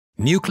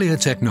Nuclear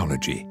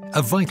technology,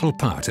 a vital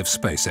part of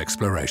space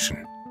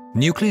exploration.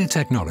 Nuclear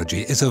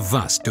technology is a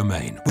vast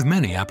domain with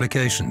many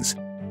applications,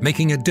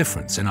 making a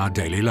difference in our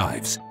daily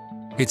lives.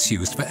 It's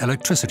used for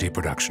electricity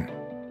production,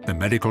 the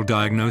medical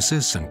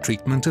diagnosis and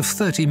treatment of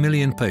 30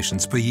 million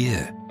patients per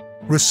year,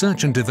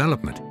 research and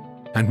development,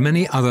 and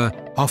many other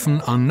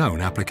often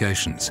unknown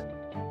applications.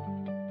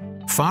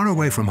 Far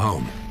away from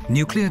home,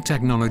 nuclear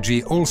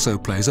technology also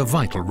plays a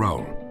vital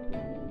role.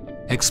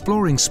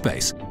 Exploring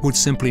space would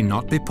simply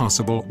not be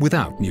possible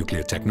without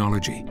nuclear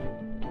technology.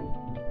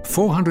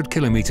 400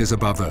 kilometers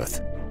above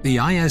Earth, the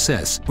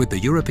ISS with the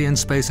European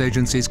Space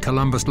Agency's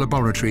Columbus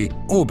laboratory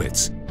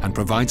orbits and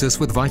provides us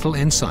with vital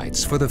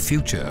insights for the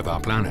future of our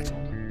planet.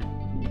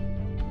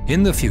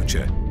 In the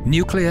future,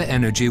 nuclear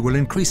energy will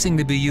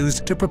increasingly be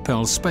used to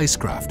propel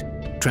spacecraft,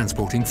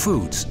 transporting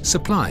foods,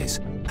 supplies,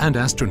 and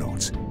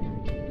astronauts.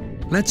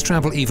 Let's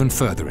travel even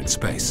further in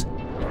space.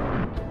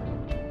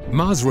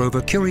 Mars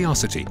rover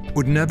Curiosity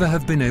would never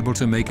have been able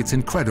to make its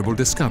incredible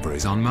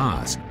discoveries on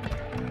Mars.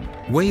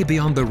 Way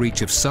beyond the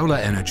reach of solar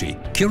energy,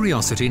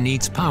 Curiosity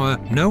needs power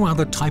no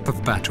other type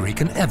of battery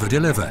can ever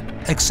deliver,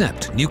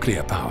 except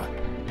nuclear power.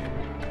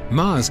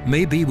 Mars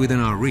may be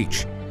within our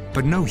reach,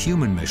 but no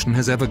human mission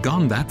has ever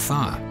gone that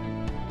far.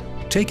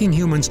 Taking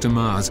humans to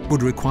Mars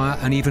would require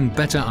an even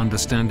better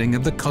understanding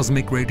of the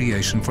cosmic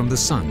radiation from the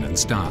Sun and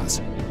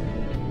stars.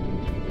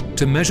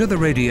 To measure the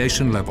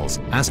radiation levels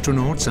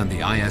astronauts and the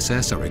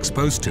ISS are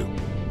exposed to,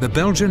 the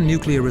Belgian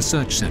Nuclear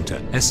Research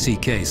Center,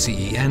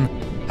 SCK-CEN,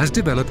 has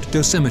developed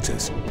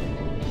dosimeters.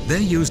 They're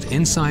used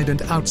inside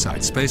and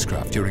outside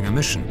spacecraft during a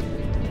mission,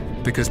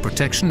 because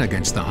protection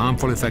against the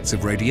harmful effects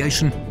of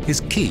radiation is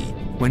key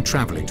when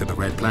traveling to the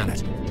Red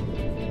Planet.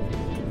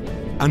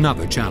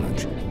 Another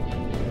challenge.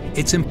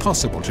 It's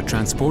impossible to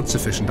transport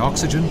sufficient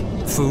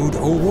oxygen, food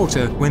or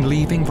water when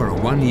leaving for a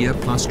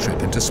 1-year-plus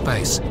trip into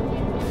space.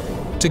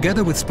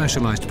 Together with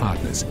specialized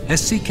partners,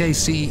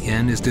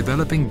 SCK-CEN is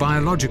developing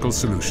biological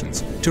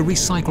solutions to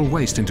recycle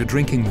waste into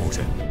drinking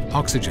water,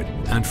 oxygen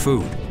and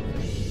food.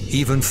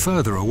 Even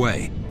further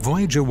away,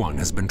 Voyager 1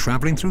 has been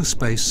traveling through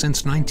space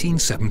since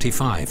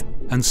 1975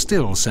 and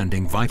still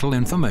sending vital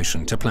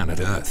information to planet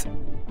Earth.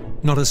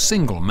 Not a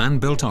single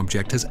man-built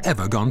object has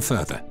ever gone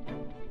further.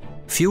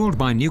 Fueled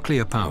by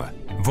nuclear power,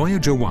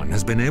 Voyager 1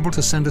 has been able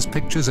to send us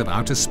pictures of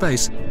outer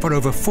space for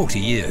over 40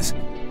 years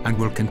and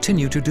will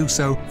continue to do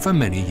so for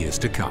many years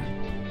to come.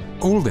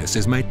 All this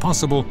is made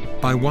possible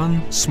by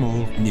one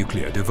small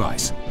nuclear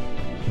device.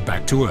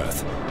 Back to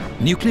Earth.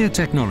 Nuclear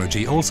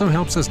technology also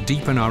helps us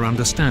deepen our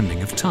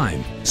understanding of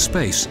time,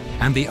 space,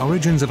 and the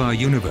origins of our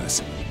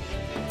universe.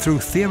 Through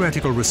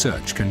theoretical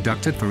research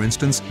conducted, for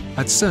instance,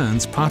 at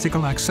CERN's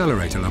Particle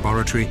Accelerator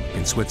Laboratory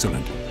in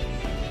Switzerland.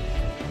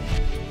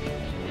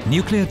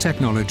 Nuclear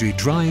technology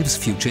drives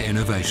future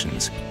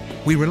innovations.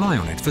 We rely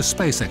on it for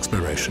space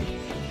exploration.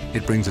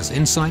 It brings us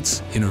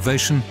insights,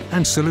 innovation,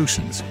 and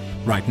solutions,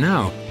 right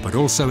now, but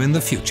also in the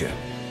future.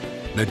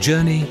 The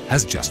journey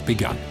has just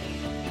begun.